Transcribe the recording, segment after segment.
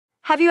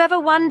Have you ever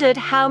wondered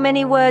how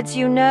many words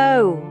you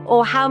know,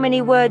 or how many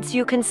words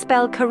you can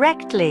spell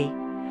correctly?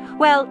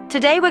 Well,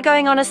 today we're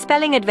going on a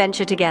spelling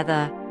adventure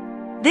together.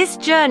 This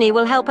journey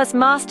will help us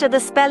master the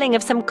spelling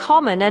of some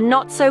common and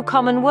not so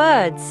common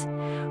words.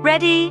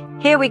 Ready?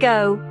 Here we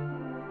go.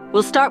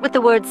 We'll start with the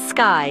word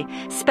sky.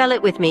 Spell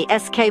it with me,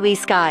 S-K-Y,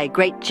 sky.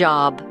 Great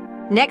job.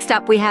 Next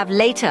up we have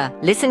later.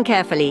 Listen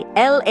carefully.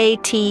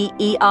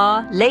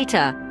 L-A-T-E-R,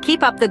 later.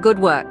 Keep up the good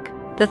work.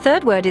 The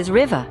third word is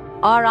river.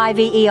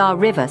 R-I-V-E-R,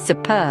 river.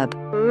 Superb.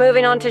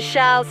 Moving on to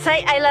shall.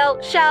 Say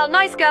L-L, shall.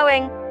 Nice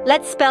going.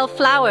 Let's spell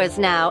flowers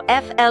now.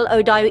 F-L-O-W-E-R-S,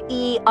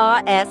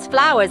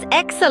 flowers.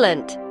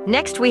 Excellent.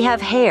 Next we have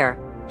hair.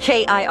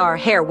 K-I-R,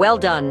 hair. Well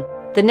done.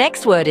 The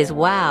next word is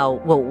wow.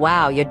 Well,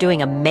 wow, you're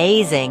doing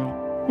amazing.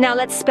 Now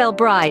let's spell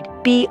bride.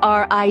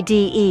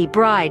 B-R-I-D-E,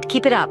 bride.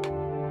 Keep it up.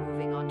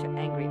 Moving on to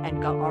angry.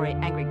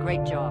 Angry,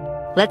 great job.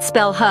 Let's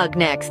spell hug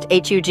next.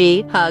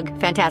 H-U-G, hug.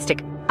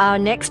 Fantastic. Our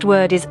next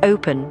word is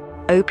open.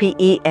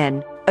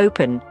 O-P-E-N,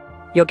 open.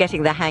 You're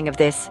getting the hang of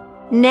this.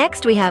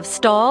 Next we have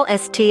stall,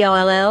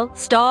 S-T-O-L-L,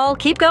 stall.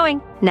 Keep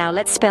going. Now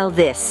let's spell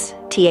this.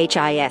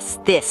 T-H-I-S,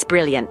 this.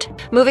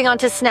 Brilliant. Moving on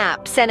to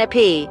snap.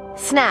 P.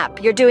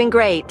 Snap. You're doing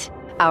great.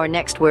 Our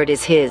next word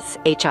is his.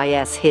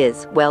 H-I-S,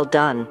 his. Well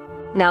done.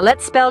 Now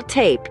let's spell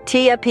tape.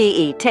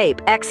 T-A-P-E,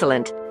 tape.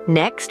 Excellent.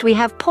 Next we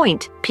have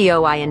point.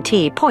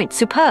 P-O-I-N-T, point.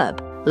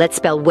 Superb. Let's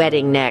spell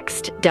wedding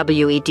next.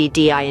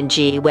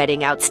 W-E-D-D-I-N-G,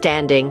 wedding.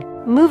 Outstanding.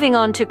 Moving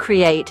on to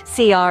create.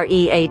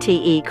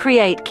 C-R-E-A-T-E,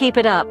 create. Keep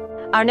it up.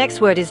 Our next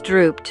word is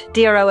drooped.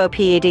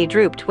 D-R-O-O-P-E-D,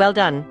 drooped. Well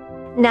done.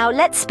 Now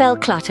let's spell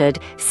cluttered.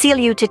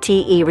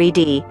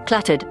 C-L-U-T-T-E-R-E-D,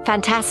 cluttered.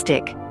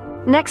 Fantastic.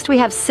 Next we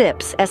have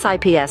sips.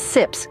 S-I-P-S,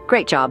 sips.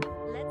 Great job.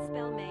 Let's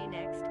spell May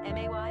next.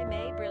 M-A-Y,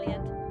 May.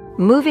 Brilliant.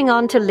 Moving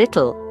on to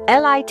little.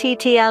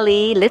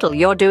 L-I-T-T-L-E, little.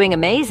 You're doing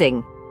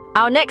amazing.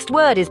 Our next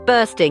word is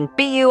bursting.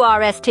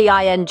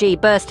 B-U-R-S-T-I-N-G,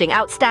 bursting.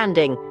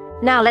 Outstanding.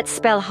 Now let's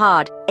spell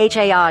hard.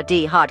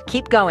 H-A-R-D, hard.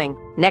 Keep going.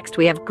 Next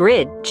we have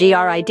grid.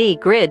 G-R-I-D,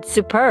 grid.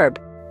 Superb.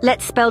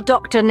 Let's spell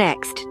doctor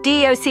next.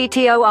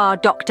 D-O-C-T-O-R,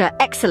 doctor.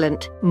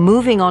 Excellent.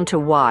 Moving on to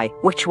Y.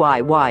 Which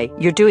Y? Y.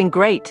 You're doing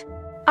great.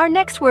 Our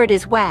next word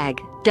is wag.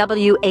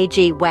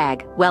 W-A-G,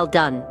 wag. Well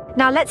done.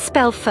 Now let's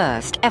spell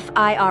first.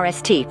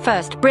 F-I-R-S-T,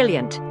 first.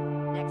 Brilliant.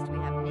 Next we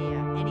have near.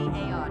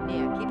 N-E-A-R,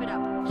 near. Keep it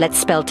up. Let's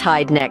spell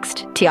tide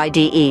next.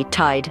 T-I-D-E,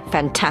 tide.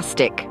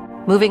 Fantastic.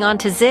 Moving on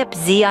to zip.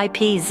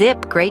 Z-I-P,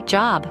 zip. Great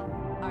job.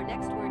 Our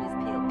next word is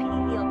peel.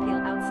 P-E-L, peel.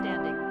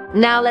 Outstanding.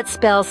 Now let's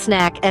spell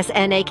snack.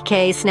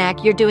 S-N-A-K,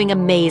 snack. You're doing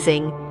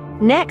amazing.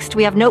 Next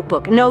we have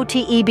notebook.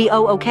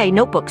 No-T-E-B-O-O-K,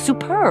 notebook.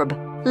 Superb.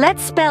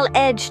 Let's spell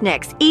edge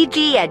next.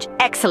 E-G, edge.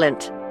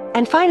 Excellent.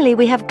 And finally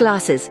we have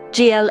glasses.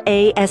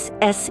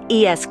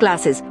 G-L-A-S-S-E-S,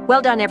 glasses.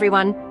 Well done,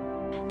 everyone.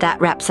 That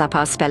wraps up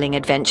our spelling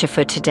adventure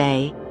for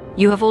today.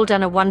 You have all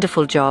done a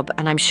wonderful job,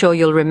 and I'm sure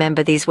you'll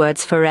remember these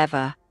words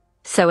forever.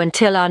 So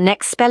until our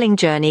next spelling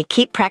journey,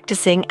 keep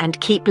practicing and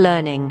keep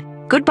learning.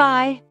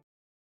 Goodbye.